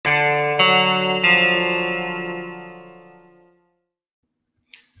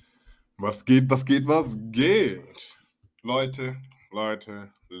Was geht, was geht, was geht? Leute,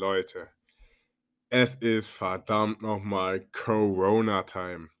 Leute. Es ist verdammt nochmal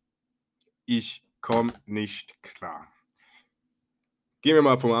Corona-Time. Ich komme nicht klar. Gehen wir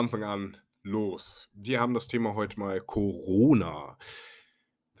mal vom Anfang an los. Wir haben das Thema heute mal Corona.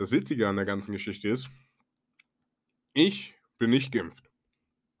 Das Witzige an der ganzen Geschichte ist, ich bin nicht geimpft.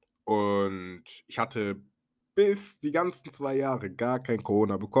 Und ich hatte bis die ganzen 2 Jahre gar kein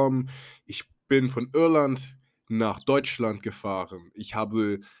Corona bekommen. Ich bin von Irland nach Deutschland gefahren. Ich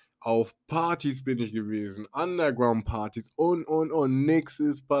habe auf Partys bin ich gewesen, Underground-Partys und nix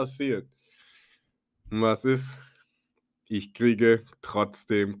ist passiert. Und was ist? Ich kriege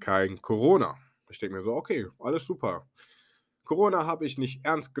trotzdem kein Corona. Ich denke mir so: „Okay, alles super.“ Corona habe ich nicht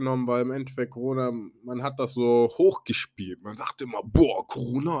ernst genommen, weil im Endeffekt Corona man hat das so hochgespielt. Man sagt immer: „Boah,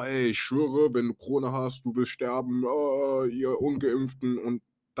 Corona, ey, ich schwöre, wenn du Corona hast, du wirst sterben, ihr Ungeimpften.“ Und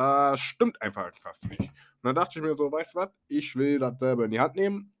das stimmt einfach fast nicht. Und dann dachte ich mir so: „Weißt du was? Ich will das selber in die Hand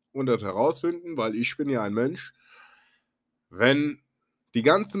nehmen und das herausfinden, weil ich bin ja ein Mensch. Wenn die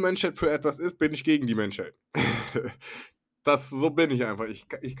ganze Menschheit für etwas ist, bin ich gegen die Menschheit.“ So bin ich einfach.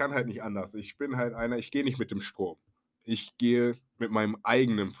 Ich kann halt nicht anders. Ich bin halt einer, ich gehe nicht mit dem Strom. Ich gehe mit meinem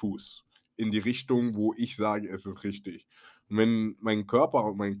eigenen Fuß in die Richtung, wo ich sage, es ist richtig. Und wenn mein Körper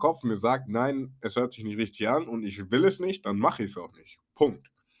und mein Kopf mir sagt: „Nein, es hört sich nicht richtig an und ich will es nicht“, dann mache ich es auch nicht. Punkt.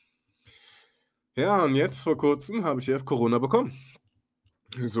 Ja, und jetzt vor Kurzem habe ich erst Corona bekommen.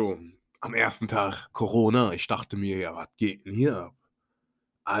 So, am ersten Tag Corona. Ich dachte mir: „Ja, was geht denn hier ab?“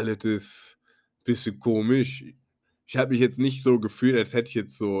 Alles ist bisschen komisch. Ich habe mich jetzt nicht so gefühlt, als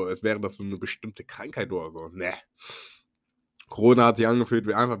wäre das so 'ne bestimmte Krankheit oder so. Ne. Corona hat sich angefühlt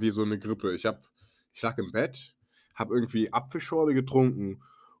wie einfach wie so 'ne Grippe. Ich lag im Bett, habe irgendwie Apfelschorle getrunken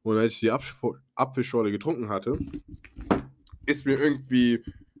und als ich die Apfelschorle getrunken hatte, ist mir irgendwie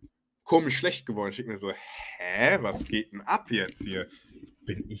komisch schlecht geworden. Ich denke mir so: „Hä, was geht 'n ab jetzt hier?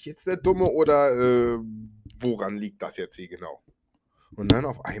 Bin ich jetzt der Dumme oder, woran liegt das jetzt hier genau?“ Und dann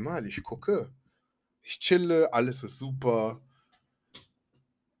auf einmal, ich gucke, ich chille, alles ist super.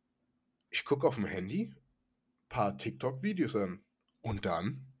 Ich gucke auf'm Handy, paar TikTok-Videos an und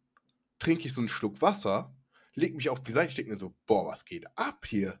dann trinke ich so 'n Schluck Wasser, lege mich auf die Seite. Ich denke mir so: „Boah, was geht ab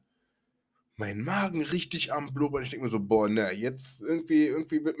hier?“ Mein Magen richtig am Blubbern. Ich denke mir so: „Boah, ne, jetzt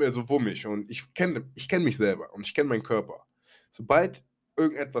irgendwie wird mir so wummig.“ Und ich kenne mich selber und ich kenne meinen Körper. Sobald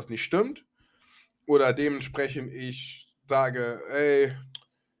irgendetwas nicht stimmt oder dementsprechend ich sage: „Ey,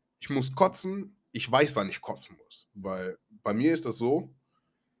 ich muss kotzen“, ich weiß, wann ich kotzen muss, weil bei mir ist das so,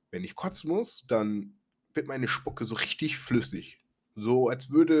 wenn ich kotzen muss, dann wird meine Spucke so richtig flüssig. So, als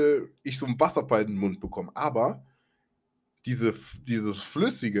würde ich so 'n Wasserfall in den Mund bekommen. Aber dieses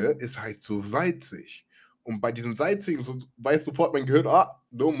Flüssige ist halt so salzig. Und bei diesem Salzigen weiß sofort mein Gehirn: „Ah,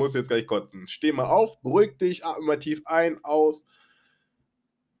 du musst jetzt gleich kotzen. Steh mal auf, beruhig dich, atme mal tief ein, aus,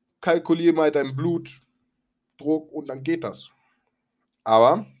 kalkuliere mal deinen Blutdruck und dann geht das.“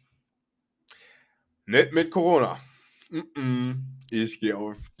 Aber nicht mit Corona. Ich gehe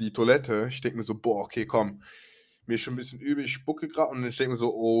auf die Toilette. Ich denke mir so: „Boah, okay, komm, mir ist schon 'n bisschen übel, ich spucke grad“, und ich denke mir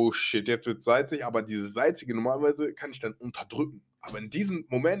so: „Oh shit, jetzt wird's salzig“, aber dieses Salzige normalerweise kann ich dann unterdrücken. Aber in diesem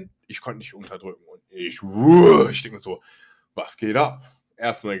Moment, ich konnte nicht unterdrücken und ich denke mir so: „Was geht ab?“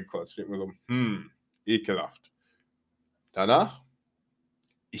 Erst mal gekotzt. Ich denke mir so: ekelhaft.“ Danach,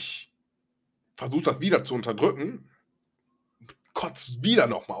 ich versuche das wieder zu unterdrücken, kotze wieder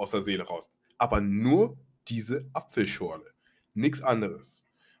noch mal aus der Seele raus, aber nur diese Apfelschorle, nix anderes.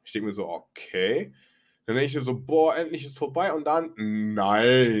 Ich denke mir so: „Okay.“ Dann denke ich mir so: „Boah, endlich ist vorbei“, und dann: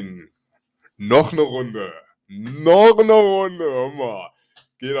 „Nein, noch 'ne Runde, noch 'ne Runde, hör mal.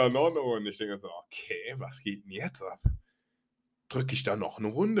 Geht da noch 'ne Runde.“ Ich denke mir so: „Okay, was geht 'n jetzt ab?“ Drücke ich da noch 'ne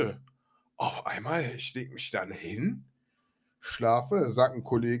Runde. Auf einmal, ich lege mich dann hin, schlafe, sagt 'n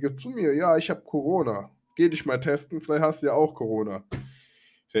Kollege zu mir: „Ja, ich habe Corona. Geh dich mal testen, vielleicht hast du ja auch Corona.“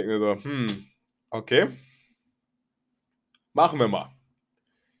 Ich denke mir so: okay, machen wir mal.“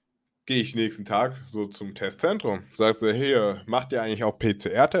 Gehe ich nächsten Tag so zum Testzentrum. Sagt sie: „Hier, macht ihr eigentlich auch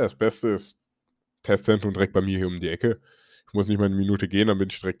PCR-Test?“ Beste ist Testzentrum direkt bei mir hier um die Ecke. Ich muss nicht mal 'ne Minute gehen, dann bin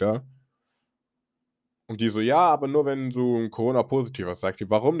ich direkt da. Und die so: „Ja, aber nur, wenn du Corona-positiv hast.“ Sagt die: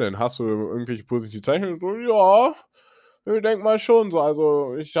 „Warum denn? Hast du irgendwelche positiven Zeichen?“ Ich so: „Ja, ich denke mal schon so.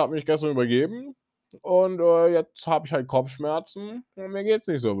 Also, ich habe mich gestern übergeben und, jetzt habe ich halt Kopfschmerzen und mir geht's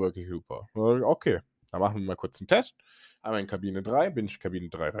nicht so wirklich super.“ Sage ich: „Okay, dann machen wir mal kurz 'n Test.“ Einmal in Kabine 3, bin ich in Kabine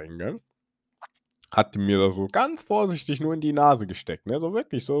 3 reingegangen. Hat die mir da so ganz vorsichtig nur in die Nase gesteckt, ne? So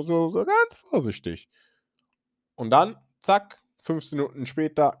wirklich, so ganz vorsichtig. Und dann, zack, 15 Minuten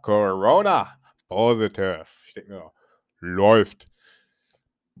später Corona positive. Ich denke mir: „Läuft.“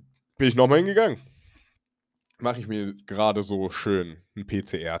 bin ich nochmal hingegangen. Mache ich mir gerade so schön 'n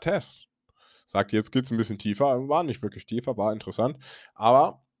PCR-Test. Sagte, jetzt geht's 'n bisschen tiefer, war nicht wirklich tiefer, war interessant,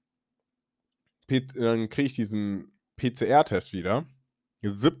 aber dann kriege ich diesen PCR-Test wieder.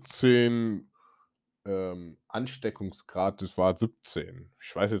 17, Ansteckungsgrad, das war 17.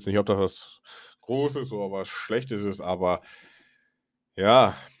 Ich weiß jetzt nicht, ob das was Großes oder was Schlechtes ist, aber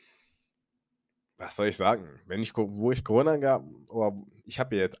ja, was soll ich sagen? Wenn ich wo ich Corona gehabt oder ich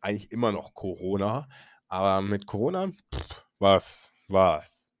habe ja jetzt eigentlich immer noch Corona, aber mit Corona, was?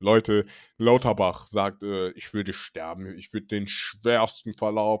 Leute, Lauterbach sagt, ich würde sterben, ich würde den schwersten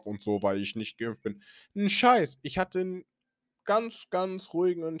Verlauf und so, weil ich nicht geimpft bin. 'N Scheiß, ich hatte 'n ganz, ganz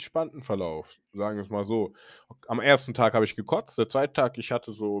ruhigen, entspannten Verlauf, sagen wir's mal so. Am ersten Tag habe ich gekotzt, der zweite Tag, ich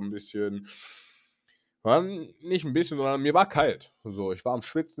hatte so 'n bisschen war nicht 'n bisschen, sondern mir war kalt. So, ich war am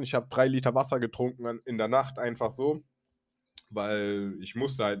Schwitzen, ich habe 3 Liter Wasser getrunken in der Nacht einfach so, weil ich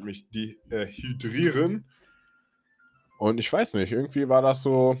musste halt mich hydrieren und ich weiß nicht, irgendwie war das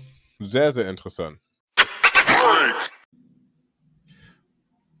so sehr, sehr interessant.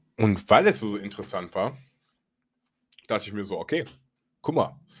 Und weil es so interessant war, dachte ich mir so: „Okay, guck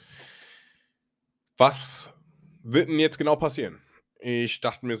mal, was wird 'n jetzt genau passieren?“ Ich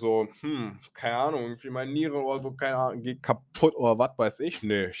dachte mir so: keine Ahnung, irgendwie meine Niere oder so, keine Ahnung, geht kaputt oder was weiß ich.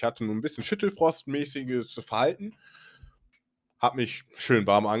 Ne, ich hatte nur 'n bisschen Schüttelfrostmäßiges Verhalten, habe mich schön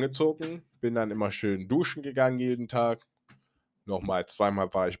warm angezogen, bin dann immer schön duschen gegangen jeden Tag. Nochmal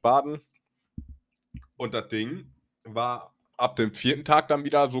zweimal war ich baden und das Ding war ab dem vierten Tag dann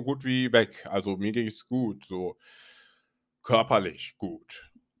wieder so gut wie weg. Also, mir ging's gut, so körperlich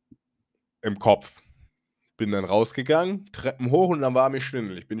gut, im Kopf. Bin dann rausgegangen, Treppen hoch und dann war mir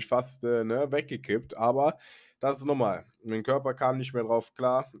schwindelig. Bin ich fast, ne, weggekippt, aber das ist normal. Mein Körper kam nicht mehr drauf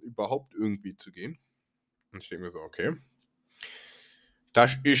klar, überhaupt irgendwie zu gehen. Und ich denke mir so: „Okay,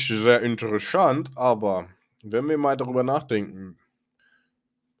 das ist sehr interessant“, aber wenn wir mal darüber nachdenken,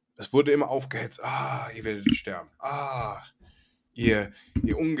 es wurde immer aufgehetzt: „Ah, ihr werdet sterben. Ah, ihr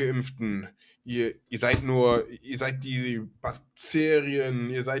ihr Ungeimpften, ihr seid die Bakterien,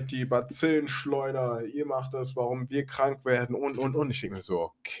 ihr seid die Bazillenschleuder, ihr macht das, warum wir krank werden und.“ Ich denke mir so: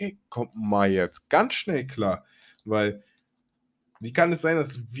 „Okay, kommt mal jetzt ganz schnell klar, weil wie kann es sein,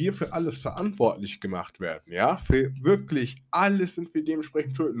 dass wir für alles verantwortlich gemacht werden, ja? Für wirklich alles sind wir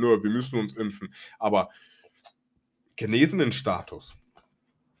dementsprechend schuld. Nur, wir müssen uns impfen.“ Aber genesenen Status.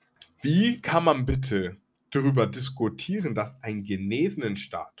 Wie kann man bitte darüber diskutieren, dass ein genesenen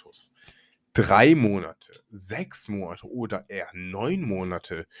Status 3 Monate, 6 Monate oder eher 9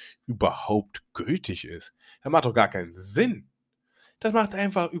 Monate überhaupt gültig ist? Das macht doch gar keinen Sinn. Das macht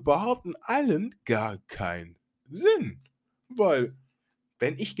einfach überhaupt in allen gar keinen Sinn. Weil,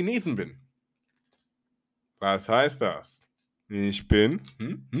 wenn ich genesen bin, was heißt das? Ich bin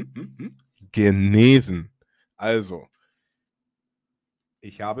genesen. Also,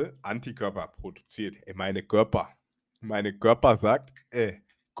 ich habe Antikörper produziert. Meine Körper sagt: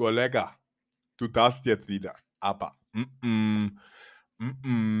 Kollege, du darfst jetzt wieder.“ Aber mm,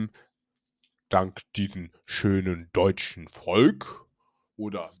 dank diesem schönen deutschen Volk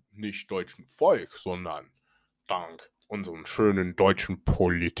oder nicht deutschen Volk, sondern dank unseren schönen deutschen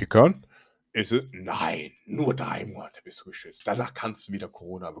Politikern ist es nein, nur 3 Monate bist du geschützt. Danach kannst du wieder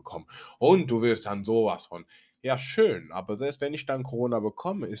Corona bekommen und du wirst dann sowas von ja, schön, aber selbst wenn ich dann Corona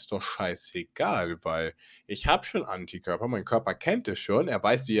bekomme, ist doch scheißegal, weil ich habe schon Antikörper, mein Körper kennt es schon, er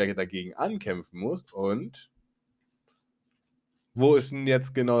weiß, wie er dagegen ankämpfen muss und wo ist denn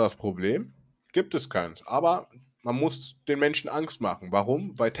jetzt genau das Problem? Gibt es keins, aber man muss den Menschen Angst machen.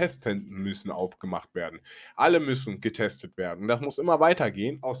 Warum? Weil Testzentren müssen aufgemacht werden. Alle müssen getestet werden. Das muss immer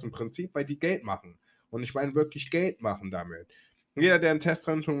weitergehen aus dem Prinzip, weil die Geld machen. Und ich meine wirklich Geld machen damit. Jeder, der ein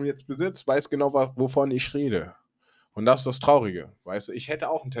Testzentrum jetzt besitzt, weiß genau, wovon ich rede. Und das ist das Traurige. Weißt du, ich hätte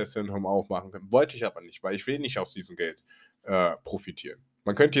auch ein Testzentrum aufmachen können, wollte ich aber nicht, weil ich will nicht aus diesem Geld profitieren.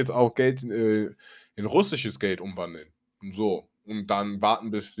 Man könnte jetzt auch Geld in russisches Geld umwandeln. So. Und dann warten,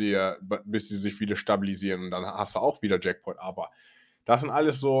 bis die sich wieder stabilisieren und dann hast du auch wieder Jackpot. Aber das sind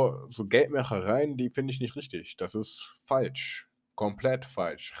alles so Geldmachereien, die finde ich nicht richtig. Das ist falsch. Komplett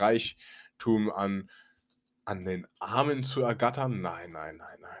falsch. Reichtum an den Armen zu ergattern? Nein, nein,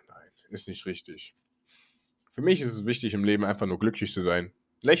 nein, nein, nein. Ist nicht richtig. Für mich ist es wichtig, im Leben einfach nur glücklich zu sein,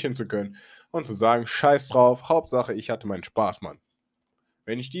 lächeln zu können und zu sagen: „Scheiß drauf, Hauptsache, ich hatte meinen Spaß, Mann.“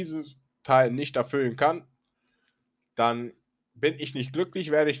 Wenn ich dieses Teil nicht erfüllen kann, dann bin ich nicht glücklich,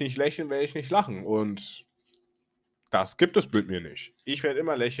 werde ich nicht lächeln, werde ich nicht lachen und das gibt es mit mir nicht. Ich werde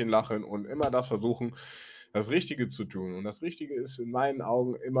immer lächeln, lachen und immer das versuchen, das Richtige zu tun und das Richtige ist in meinen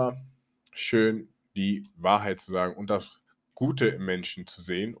Augen immer schön die Wahrheit zu sagen und das Gute im Menschen zu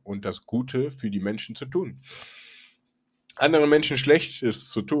sehen und das Gute für die Menschen zu tun. Anderen Menschen Schlechtes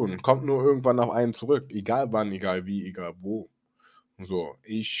zu tun, kommt nur irgendwann auf einen zurück, egal wann, egal wie, egal wo. So,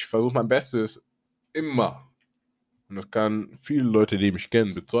 ich versuche mein Bestes immer. Und das kann viele Leute, die mich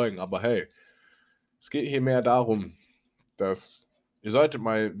kennen, bezeugen. Aber hey, es geht hier mehr darum, dass ihr solltet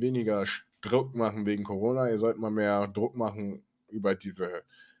mal weniger Druck machen wegen Corona, ihr solltet mal mehr Druck machen über diese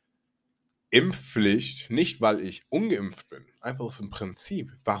Impfpflicht, nicht weil ich ungeimpft bin, einfach aus dem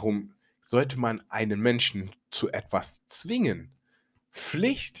Prinzip. Warum sollte man einen Menschen zu etwas zwingen?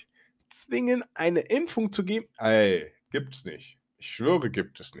 Pflicht, zwingen, eine Impfung zu geben? Ey, gibt's nicht. Ich schwöre,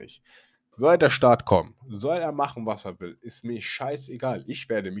 gibt es nicht. Soll der Staat kommen, soll er machen, was er will, ist mir scheißegal. Ich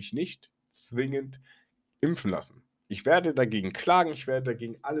werde mich nicht zwingend impfen lassen. Ich werde dagegen klagen, ich werde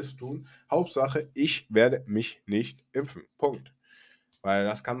dagegen alles tun. Hauptsache, ich werde mich nicht impfen. Punkt. Weil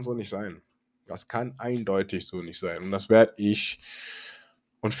das kann so nicht sein. Das kann eindeutig so nicht sein. Und das werde ich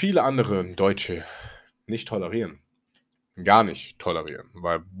und viele andere Deutsche nicht tolerieren. Gar nicht tolerieren.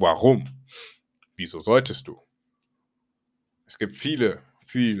 Weil warum? Wieso solltest du? Es gibt viele,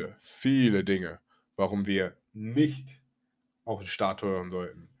 viele, viele Dinge, warum wir nicht auf den Staat hören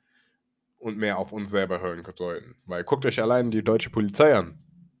sollten und mehr auf uns selber hören sollten. Weil guckt euch allein die deutsche Polizei an.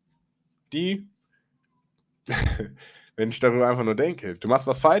 Die, wenn ich darüber einfach nur denke, du machst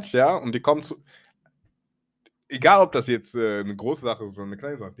was falsch, ja, und die kommen zu, egal ob das jetzt eine große Sache ist oder eine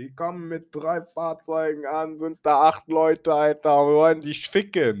kleine Sache, die kommen mit 3 Fahrzeugen an, sind da 8 Leute, Alter, und wollen dich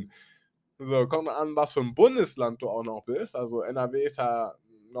ficken. So, kommt an, was für ein Bundesland du auch noch bist. Also NRW ist ja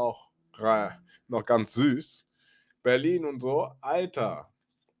noch ganz süß. Berlin und so, Alter,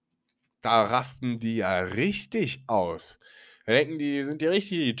 da rasten die ja richtig aus. Da denken die, sind die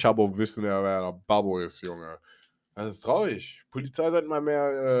richtig Chabo, wissen ja, wer der Babbo ist, Junge. Das ist traurig. Polizei sollte mal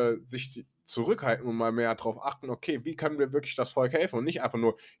mehr sich zurückhalten und mal mehr darauf achten, okay, wie können wir wirklich das Volk helfen und nicht einfach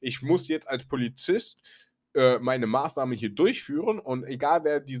nur, ich muss jetzt als Polizist meine Maßnahme hier durchführen und egal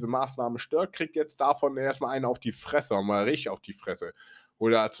wer diese Maßnahme stört, kriegt jetzt davon erstmal einen auf die Fresse und mal richtig auf die Fresse.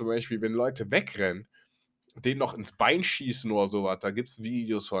 Oder zum Beispiel, wenn Leute wegrennen, den noch ins Bein schießen oder sowas, da gibt es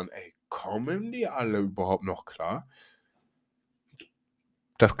Videos von, ey, kommen die alle überhaupt noch klar?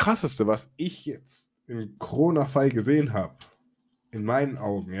 Das Krasseste, was ich jetzt im Corona-Fall gesehen habe, in meinen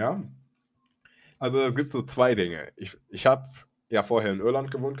Augen, ja. Also es gibt so 2 Dinge. Ich habe ja vorher in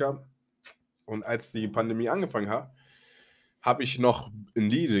Irland gewohnt gehabt und als die Pandemie angefangen hat, habe ich noch in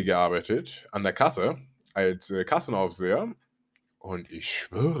Lidl gearbeitet, an der Kasse, als Kassenaufseher. Und ich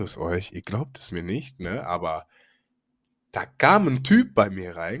schwöre es euch, ihr glaubt es mir nicht, ne? Aber da kam ein Typ bei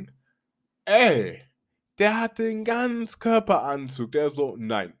mir rein. Ey, der hatte 'n Ganzkörperanzug. Der so: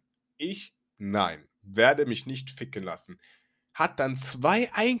 Nein, werde mich nicht ficken lassen.“ Hat dann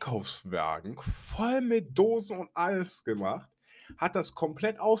 2 Einkaufswagen voll mit Dosen und alles gemacht, hat das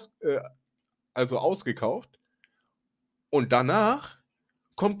komplett ausgekauft und danach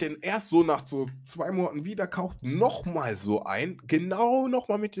kommt denn erst so nach so 2 Monaten wieder, kauft noch mal so ein, genau noch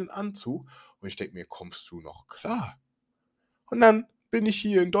mal mit dem Anzug und ich denke mir: „Kommst du noch klar?“ Und dann bin ich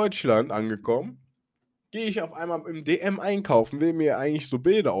hier in Deutschland angekommen, gehe ich auf einmal im DM einkaufen, will mir eigentlich so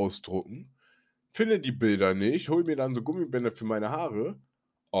Bilder ausdrucken, finde die Bilder nicht, hole mir dann so Gummibänder für meine Haare.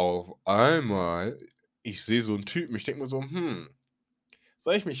 Auf einmal, ich sehe so 'n Typen, ich denke mir so: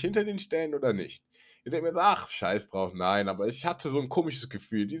 soll ich mich hinter den stellen oder nicht?“ Ich denke mir so: „Ach, scheiß drauf, nein“, aber ich hatte so 'n komisches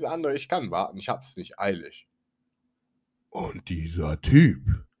Gefühl. Dieser andere, ich kann warten, ich habe es nicht eilig. Und dieser Typ,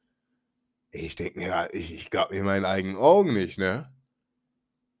 ich denke mir, ja, ich glaube mir meinen eigenen Augen nicht, ne?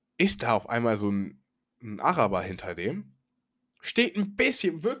 Ist da auf einmal so 'n Araber hinter dem, steht 'n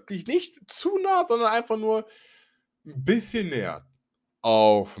bisschen wirklich nicht zu nah, sondern einfach nur 'n bisschen näher.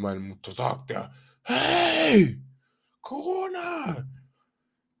 Auf meine Mutter sagt er: „Hey, Corona,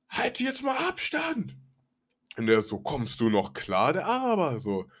 halt jetzt mal Abstand!“ Und der so: „Kommst du noch klar?“ Der Araber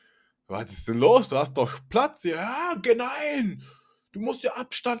so: „Was ist denn los? Du hast doch Platz hier.“ „Ja, nein, du musst ja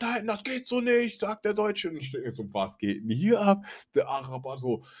Abstand halten, das geht so nicht“, sagt der Deutsche. Und ich denke mir so: „Was geht 'n hier ab?“ Der Araber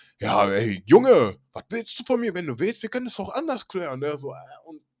so: „Ja, ey, Junge, was willst du von mir? Wenn du willst, wir können das doch anders klären.“ Der so,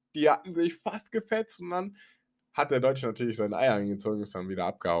 und die hatten sich fast gefetzt und dann hat der Deutsche natürlich seine Eier angezogen, ist dann wieder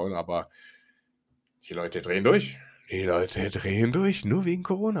abgehauen, aber die Leute drehen durch. Die Leute drehen durch, nur wegen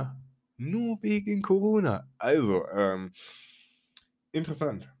Corona. Nur wegen Corona. Also,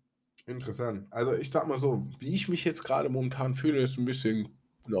 interessant. Interessant. Also, ich sage mal so, wie ich mich jetzt grade momentan fühle, ist 'n bisschen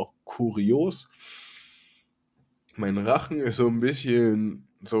noch kurios. Mein Rachen ist so 'n bisschen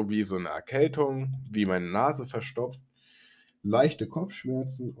so wie so 'ne Erkältung, wie meine Nase verstopft, leichte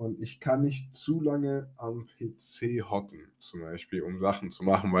Kopfschmerzen und ich kann nicht zu lange am PC hocken, zum Beispiel, um Sachen zu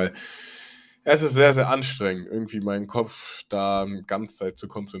machen, weil Es ist sehr, sehr anstrengend, irgendwie meinen Kopf da ganze Zeit zu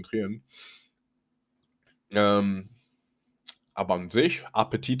konzentrieren. Ähm, aber an sich,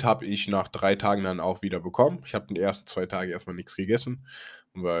 Appetit habe ich nach 3 Tagen dann auch wieder bekommen. Ich habe die ersten 2 Tage erst mal nix gegessen,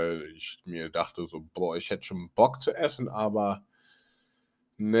 weil ich mir dachte so: „Boah, ich hätte schon Bock zu essen, aber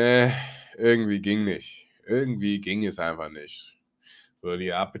ne, irgendwie ging nicht. Irgendwie ging es einfach nicht.“ So,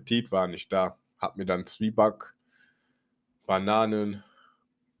 der Appetit war nicht da. Habe mir dann Zwieback, Bananen,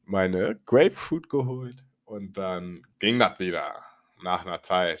 meine Grapefruit geholt und dann ging das wieder nach 'ner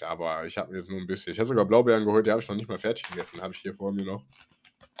Zeit, aber ich habe mir jetzt nur 'n bisschen ich habe sogar Blaubeeren geholt, die habe ich noch nicht mal fertig gegessen, habe ich hier vor mir noch.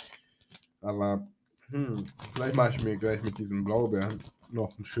 Aber, vielleicht mache ich mir gleich mit diesen Blaubeeren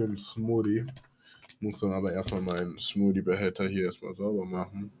noch 'n schönen Smoothie. Muss dann aber erst mal meinen Smoothie-Behälter hier erst mal sauber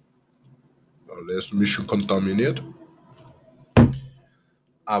machen. Weil der ist 'n bisschen kontaminiert.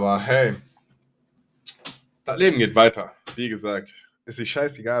 Aber hey, das Leben geht weiter. Wie gesagt, ist dir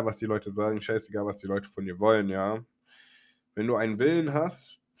scheißegal, was die Leute sagen, scheißegal, was die Leute von dir wollen, ja? Wenn du einen Willen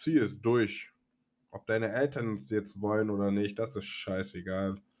hast, zieh es durch. Ob deine Eltern es jetzt wollen oder nicht, das ist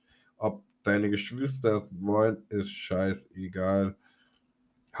scheißegal. Ob deine Geschwister es wollen, ist scheißegal.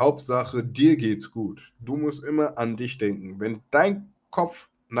 Hauptsache, dir geht's gut. Du musst immer an dich denken. Wenn dein Kopf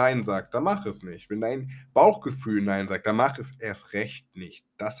 „Nein“ sagt, dann mach es nicht. Wenn dein Bauchgefühl „Nein“ sagt, dann mach es erst recht nicht.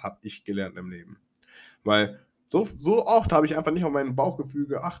 Das habe ich gelernt im Leben. Weil so oft habe ich einfach nicht auf mein Bauchgefühl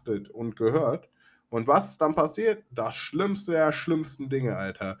geachtet und gehört. Und was ist dann passiert? Das Schlimmste der schlimmsten Dinge,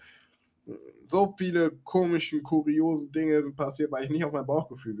 Alter. So viele komischen, kuriose Dinge sind passiert, weil ich nicht auf mein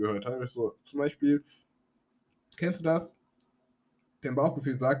Bauchgefühl gehört habe. So, zum Beispiel, kennst du das? Dein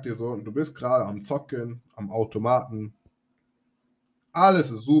Bauchgefühl sagt dir so, du bist gerade am Zocken, am Automaten,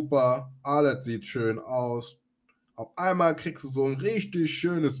 alles ist super, alles sieht schön aus. Auf einmal kriegst du so ein richtig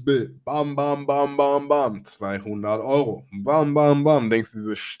schönes Bild. Bam, bam, bam, bam, bam. 200 €. Bam, bam, bam. Denkst du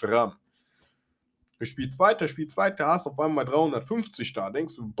dir stramm. Du spielst weiter, hast auf einmal 350 da.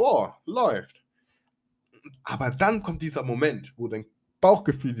 Denkst du, boah, läuft. Aber dann kommt dieser Moment, wo dein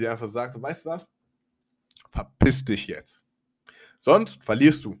Bauchgefühl dir einfach sagt, so, weißt du was? Verpiss dich jetzt. Sonst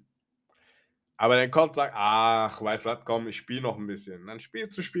verlierst du. Aber dein Kopf sagt, ach, weißt du was, komm, ich spiele noch ein bisschen. Dann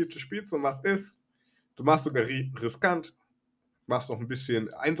spielst du und was ist? Du machst sogar riskant, machst noch ein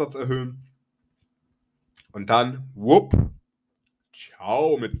bisschen Einsatz erhöhen und dann, wupp,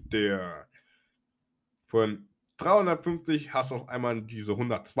 ciao mit der. Von 350 hast du auf einmal diese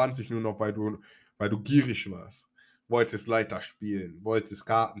 120 nur noch, weil du gierig warst. Wolltest Leiter spielen, wolltest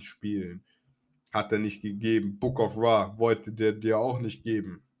Karten spielen, hat er nicht gegeben. Book of Ra wollte der dir auch nicht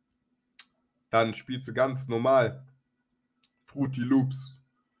geben. Dann spielst du ganz normal Fruity Loops,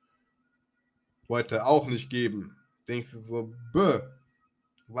 wollte er auch nicht geben. Denkst du so,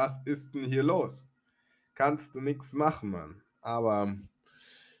 was ist denn hier los? Kannst du nichts machen, Mann. Aber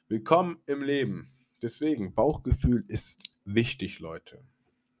willkommen im Leben. Deswegen, Bauchgefühl ist wichtig, Leute.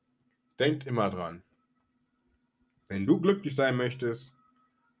 Denkt immer dran. Wenn du glücklich sein möchtest,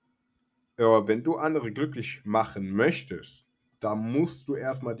 ja, wenn du andere glücklich machen möchtest, dann musst du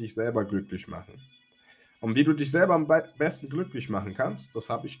erstmal dich selber glücklich machen. Und wie du dich selber am besten glücklich machen kannst, das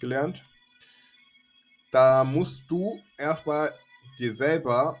habe ich gelernt, da musst du erstmal dir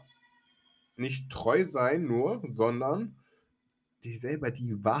selber nicht treu sein nur, sondern dir selber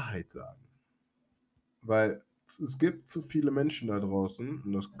die Wahrheit sagen. Weil es gibt zu viele Menschen da draußen,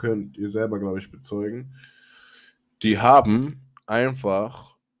 und das könnt ihr selber, glaube ich, bezeugen, die haben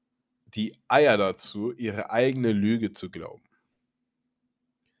einfach die Eier dazu, ihre eigene Lüge zu glauben.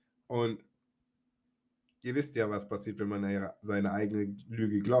 Und ihr wisst ja, was passiert, wenn man seine eigene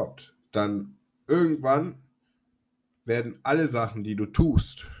Lüge glaubt. Dann irgendwann werden alle Sachen, die du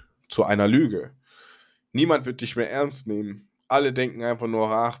tust, zu einer Lüge. Niemand wird dich mehr ernst nehmen. Alle denken einfach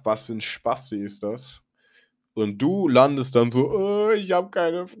nur, ach, was für ein Spasti ist das? Und du landest dann so, ich habe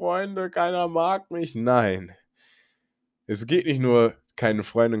keine Freunde, keiner mag mich. Nein, es geht nicht nur keine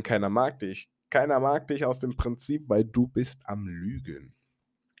Freunde und keiner mag dich. Keiner mag dich aus dem Prinzip, weil du bist am Lügen.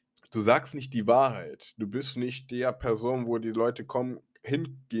 Du sagst nicht die Wahrheit. Du bist nicht der Person, wo die Leute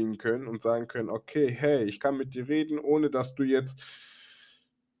hingehen können und sagen können: „Okay, hey, ich kann mit dir reden, ohne dass du jetzt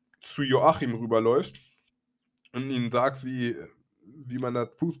zu Joachim rüberläufst und ihm sagst, wie man das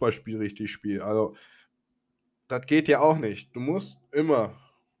Fußballspiel richtig spielt.“ Also, das geht ja auch nicht. Du musst immer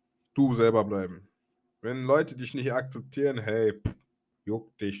du selber bleiben. Wenn Leute dich nicht akzeptieren, hey,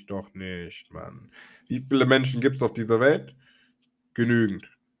 juckt dich doch nicht, Mann. Wie viele Menschen gibt's auf dieser Welt?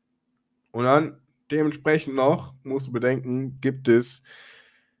 Genügend. Und dann dementsprechend noch musst du bedenken, gibt es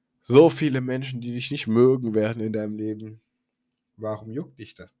so viele Menschen, die dich nicht mögen werden in deinem Leben. Warum juckt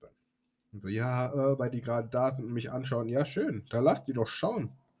dich das dann? Und so, ja, weil die gerade da sind und mich anschauen. Ja, schön, dann lass die doch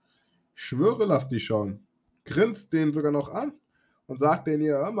schauen. Schwöre, lass die schauen. Grinst den sogar noch an und sagt denen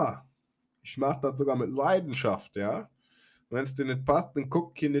hier, hör mal, ich mach das sogar mit Leidenschaft, ja. Wenn es dir nicht passt, dann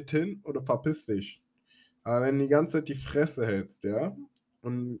guck hier nicht hin oder verpiss dich. Aber wenn du die ganze Zeit die Fresse hältst, ja,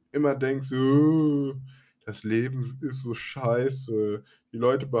 und immer denkst, das Leben ist so scheiße, die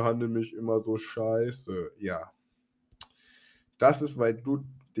Leute behandeln mich immer so scheiße, ja. Das ist, weil du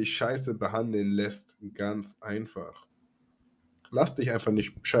dich scheiße behandeln lässt. Ganz einfach. Lass dich einfach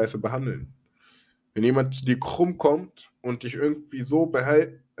nicht scheiße behandeln. Wenn jemand zu dir krumm kommt und dich irgendwie so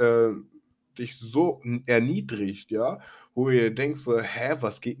dich so erniedrigt, ja, wo du dir denkst so: „Hä,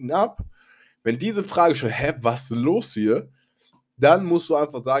 was geht denn ab?“ Wenn diese Frage schon: „Hä, was ist los hier?“ Dann musst du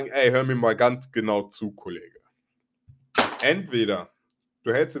einfach sagen: „Ey, hör mir mal ganz genau zu, Kollege. Entweder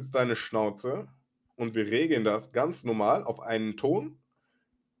du hältst jetzt deine Schnauze und wir regeln das ganz normal auf einen Ton,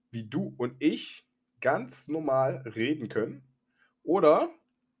 wie du und ich ganz normal reden können, oder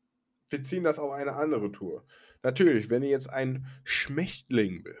wir ziehen das auf eine andere Tour. Natürlich, wenn du jetzt ein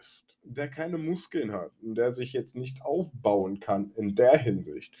Schmächtling bist, der keine Muskeln hat und der sich jetzt nicht aufbauen kann in der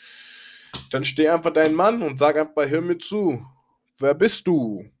Hinsicht, dann steh einfach dein Mann und sag einfach: „Hör mir zu. Wer bist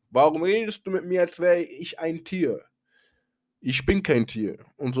du? Warum redest du mit mir, als wäre ich ein Tier? Ich bin kein Tier.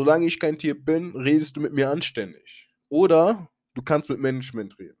 Und solange ich kein Tier bin, redest du mit mir anständig. Oder du kannst mit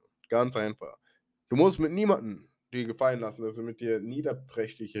Management reden. Ganz einfach. Du musst mit niemandem dir gefallen lassen, dass er mit dir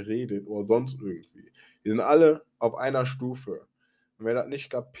niederträchtig redet oder sonst irgendwie. Wir sind alle auf einer Stufe. Und wer das nicht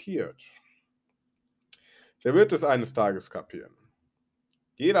kapiert, der wird es eines Tages kapieren.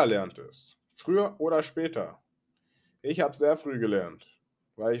 Jeder lernt es. Früher oder später. Ich habe sehr früh gelernt,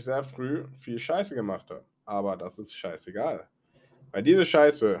 weil ich sehr früh viel Scheiße gemacht habe. Aber das ist scheißegal. Weil diese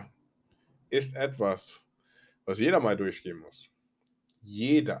Scheiße ist etwas, was jeder mal durchgehen muss.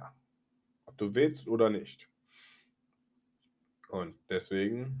 Jeder. Ob du willst oder nicht. Und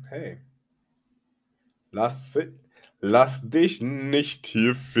deswegen, hey, lass, lass dich nicht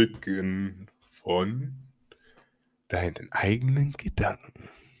hier ficken von deinen eigenen Gedanken.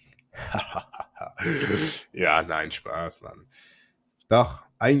 Ja, nein, Spaß, Mann. Doch,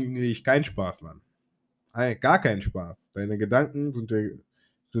 eigentlich kein Spaß, Mann. Gar kein Spaß. Deine Gedanken sind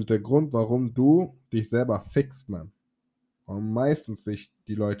der Grund, warum du dich selber fickst, Mann. Warum meistens sich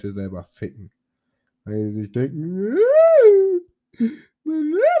die Leute selber ficken. Weil sie sich denken,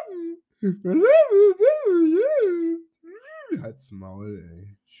 mein Leben, halt's Maul,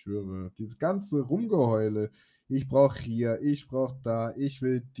 ey. Ich schwöre. Dieses ganze Rumgeheule. Ich brauch hier, ich brauch da, ich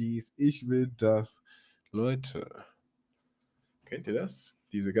will dies, ich will das. Leute, kennt ihr das?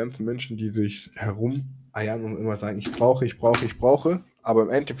 Diese ganzen Menschen, die sich herumeiern und immer sagen, ich brauche, ich brauche, ich brauche. Aber im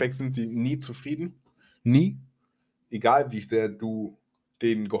Endeffekt sind die nie zufrieden. Nie. Egal wie sehr du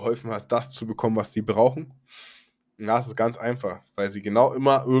denen geholfen hast, das zu bekommen, was sie brauchen. Und das ist ganz einfach, weil sie genau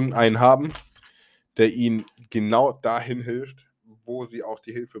immer irgendeinen haben, der ihnen genau dahin hilft, wo sie auch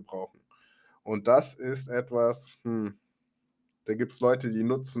die Hilfe brauchen. Und das ist etwas, da gibt es Leute, die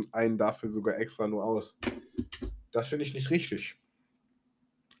nutzen einen dafür sogar extra nur aus. Das finde ich nicht richtig.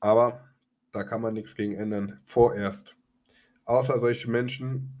 Aber da kann man nichts gegen ändern. Vorerst. Außer solche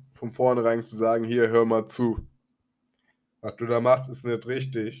Menschen von vornherein zu sagen, hier, hör mal zu. Was du da machst, ist nicht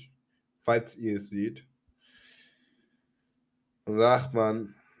richtig, falls ihr es seht. Dann sagt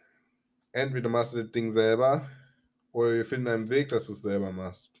man, entweder machst du das Ding selber oder wir finden einen Weg, dass du es selber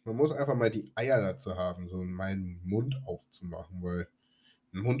machst. Man muss einfach mal die Eier dazu haben, so meinen Mund aufzumachen, weil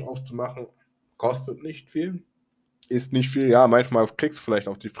einen Mund aufzumachen kostet nicht viel, ist nicht viel. Ja, manchmal kriegst du vielleicht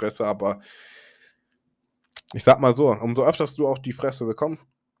auf die Fresse, aber ich sag mal so, umso öfters du auf die Fresse bekommst,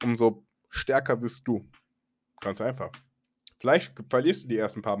 umso stärker wirst du. Ganz einfach. Vielleicht verlierst du die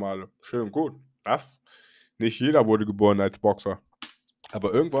ersten paar Male. Schön und gut. Das. Nicht jeder wurde geboren als Boxer.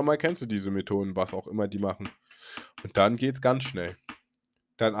 Aber irgendwann mal kennst du diese Methoden, was auch immer die machen. Und dann geht's ganz schnell.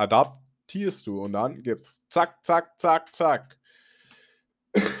 Dann adaptierst du und dann gibt's zack, zack, zack, zack.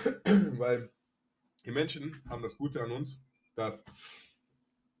 Weil die Menschen haben das Gute an uns, dass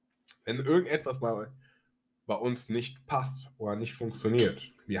wenn irgendetwas mal bei uns nicht passt oder nicht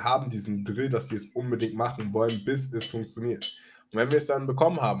funktioniert, wir haben diesen Drill, dass wir es unbedingt machen wollen, bis es funktioniert. Und wenn wir es dann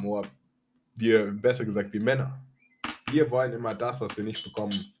bekommen haben, oder wir, besser gesagt, wir Männer, wir wollen immer das, was wir nicht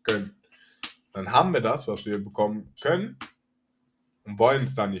bekommen können. Dann haben wir das, was wir bekommen können und wollen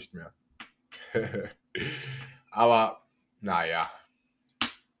es dann nicht mehr. Aber, naja.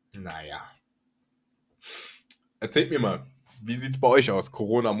 Erzählt mir mal, wie sieht es bei euch aus?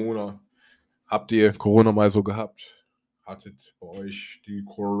 Corona-Monat. Habt ihr Corona mal so gehabt? Hattet bei euch die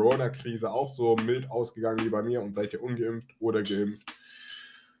Corona-Krise auch so mild ausgegangen wie bei mir und seid ihr ungeimpft oder geimpft?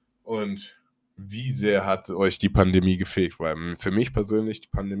 Und Wie sehr hat euch die Pandemie gefegt? Weil für mich persönlich die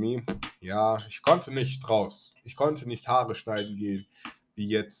Pandemie, ja, ich konnte nicht raus. Ich konnte nicht Haare schneiden gehen, wie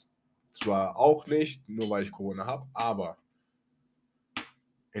jetzt zwar auch nicht, nur weil ich Corona habe, aber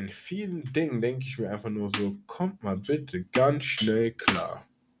in vielen Dingen denke ich mir einfach nur so, kommt mal bitte ganz schnell klar.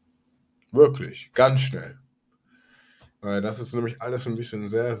 Wirklich, ganz schnell. Weil das ist nämlich alles ein bisschen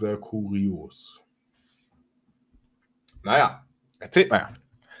sehr, sehr kurios. Naja, erzählt mal. Ja.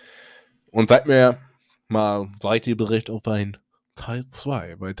 Und seid ihr bereit auf ein Teil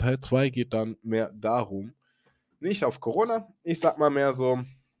 2? Weil Teil 2 geht dann mehr darum, nicht auf Corona, ich sag mal mehr so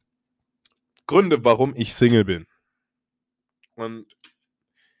Gründe, warum ich Single bin. Und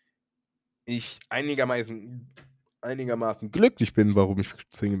ich einigermaßen glücklich bin, warum ich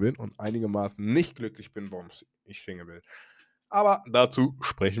Single bin und einigermaßen nicht glücklich bin, warum ich Single bin. Aber dazu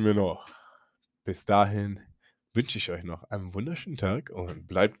sprechen wir noch. Bis dahin wünsche ich euch noch einen wunderschönen Tag und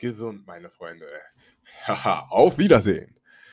bleibt gesund, meine Freunde. Haha, auf Wiedersehen.